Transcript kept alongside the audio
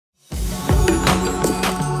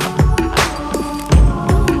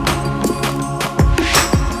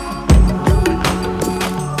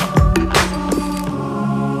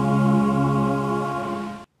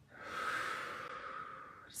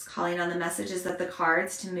the messages of the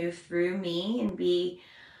cards to move through me and be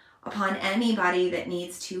upon anybody that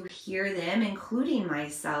needs to hear them, including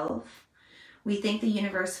myself. We thank the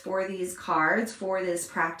universe for these cards, for this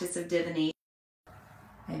practice of divination.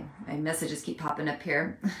 My messages keep popping up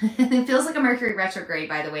here. It feels like a Mercury retrograde,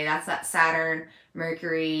 by the way. That's that Saturn,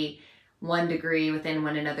 Mercury, 1 degree within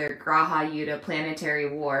one another, Graha Yuddha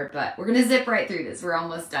planetary war. But we're going to zip right through this. We're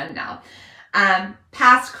almost done now.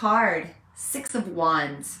 Past card, 6 of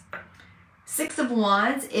Wands. 6 of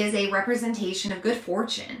Wands is a representation of good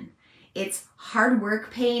fortune. It's hard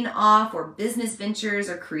work paying off, or business ventures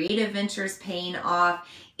or creative ventures paying off.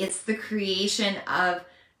 It's the creation of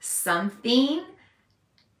something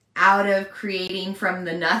out of creating from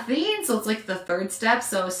the nothing. So it's like the third step.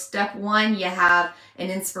 So step 1, you have an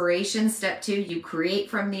inspiration. Step 2, you create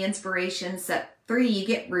from the inspiration. Step 3, you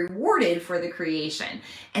get rewarded for the creation.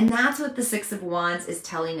 And that's what the 6 of Wands is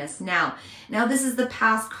telling us now. Now, this is the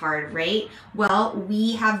past card, right? Well,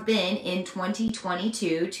 we have been in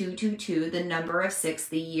 2022, 222, the number of 6,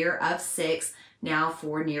 the year of 6, now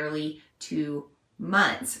for nearly 2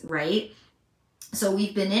 months, right? So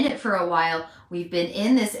we've been in it for a while. We've been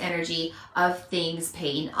in this energy of things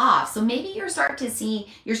paying off. So maybe you're starting to see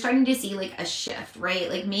like a shift, right?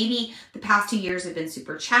 Like maybe the past 2 years have been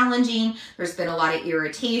super challenging. There's been a lot of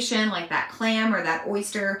irritation, like that clam or that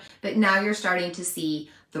oyster, but now you're starting to see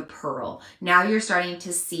the pearl. Now you're starting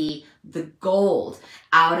to see the gold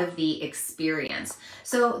out of the experience.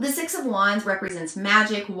 So the 6 of Wands represents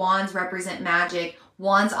magic. Wands represent magic.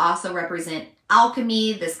 Wands also represent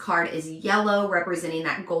alchemy. This card is yellow, representing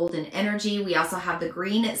that golden energy. We also have the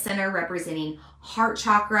green at center, representing heart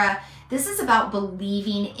chakra. This is about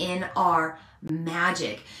believing in our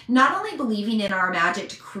magic. Not only believing in our magic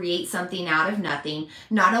to create something out of nothing,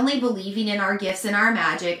 not only believing in our gifts and our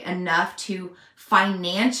magic enough to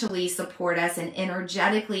financially support us and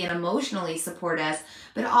energetically and emotionally support us,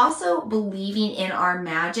 but also believing in our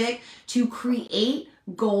magic to create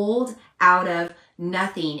gold out of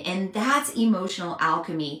nothing. And that's emotional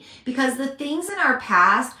alchemy, because the things in our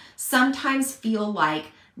past sometimes feel like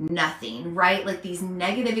nothing, right? Like these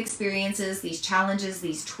negative experiences, these challenges,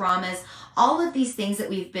 these traumas, all of these things that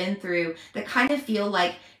we've been through that kind of feel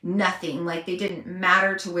like nothing, like they didn't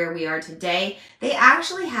matter to where we are today. They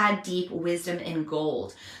actually had deep wisdom and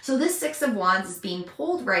gold. So this 6 of Wands is being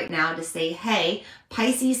pulled right now to say, hey,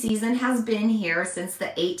 Pisces season has been here since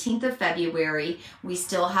the 18th of February. We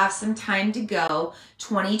still have some time to go.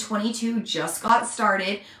 2022 just got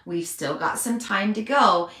started. We've still got some time to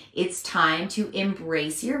go. It's time to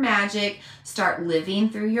embrace your magic, start living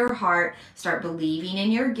through your heart, start believing in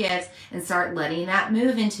your gifts, and start letting that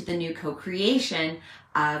move into the new co-creation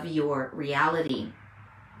of your reality.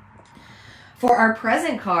 For our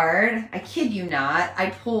present card, I kid you not, I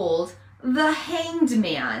pulled the Hanged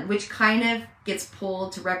Man, which kind of gets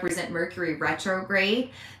pulled to represent Mercury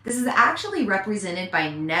retrograde. This is actually represented by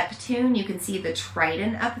Neptune. You can see the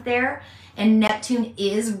trident up there, and Neptune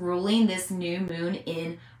is ruling this new moon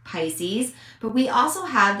in Pisces. But we also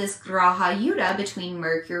have this Graha Yuddha between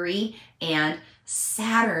Mercury and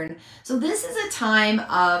Saturn. So this is a time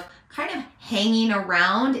of kind of hanging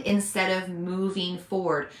around instead of moving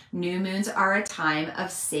forward. New moons are a time of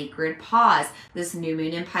sacred pause. This new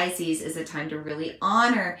moon in Pisces is a time to really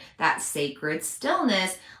honor that sacred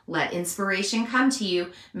stillness. Let inspiration come to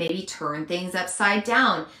you. Maybe turn things upside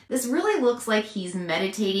down. This really looks like he's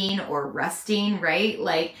meditating or resting, right?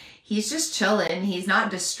 Like he's just chilling. He's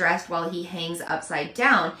not distressed while he hangs upside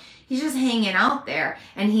down. He's just hanging out there,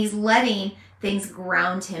 and he's letting things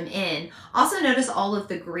ground him in. Also notice all of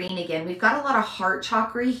the green again. We've got a lot of heart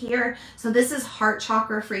chakra here. So this is heart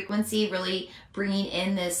chakra frequency, really bringing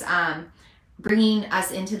in this, bringing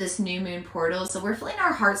us into this new moon portal. So we're feeling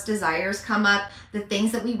our heart's desires come up, the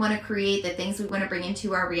things that we want to create, the things we want to bring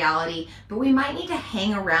into our reality, but we might need to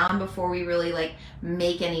hang around before we really like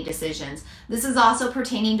make any decisions. This is also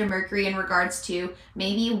pertaining to Mercury in regards to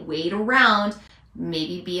maybe wait around,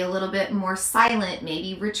 maybe be a little bit more silent,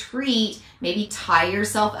 maybe retreat, maybe tie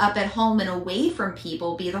yourself up at home and away from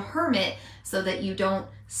people, be the hermit, so that you don't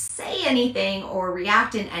say anything or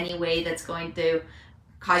react in any way that's going to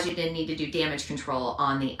cause you to need to do damage control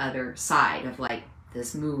on the other side of like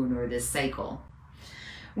this moon or this cycle.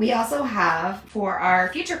 We also have for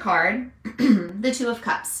our future card, the 2 of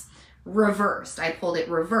Cups, reversed. I pulled it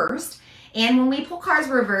reversed. And when we pull cards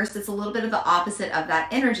reversed, it's a little bit of the opposite of that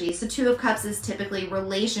energy. So 2 of Cups is typically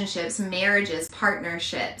relationships, marriages,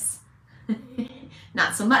 partnerships.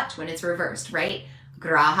 Not so much when it's reversed, right?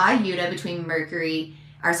 Graha Yuddha between Mercury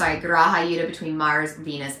Graha Yuddha between Mars,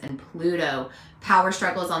 Venus, and Pluto. Power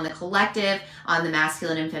struggles on the collective, on the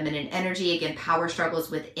masculine and feminine energy. Again, power struggles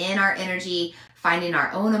within our energy, finding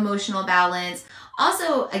our own emotional balance.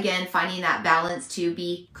 Also, again, finding that balance to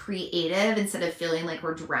be creative instead of feeling like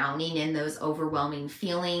we're drowning in those overwhelming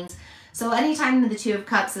feelings. So anytime the Two of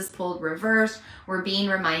Cups is pulled reversed, we're being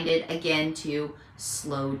reminded again to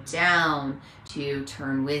slow down, to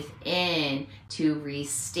turn within, to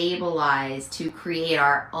restabilize, to create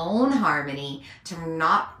our own harmony, to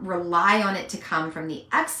not rely on it to come from the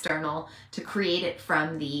external, to create it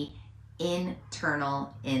from the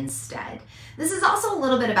internal instead. This is also a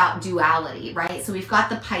little bit about duality, right? So we've got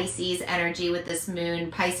the Pisces energy with this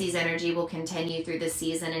moon. Pisces energy will continue through the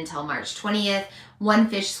season until March 20th. One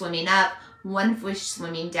fish swimming up, one fish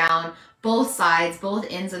swimming down, both sides, both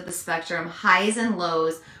ends of the spectrum, highs and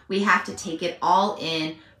lows. We have to take it all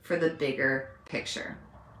in for the bigger picture.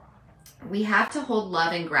 We have to hold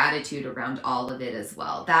love and gratitude around all of it as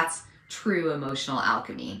well. That's true emotional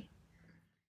alchemy.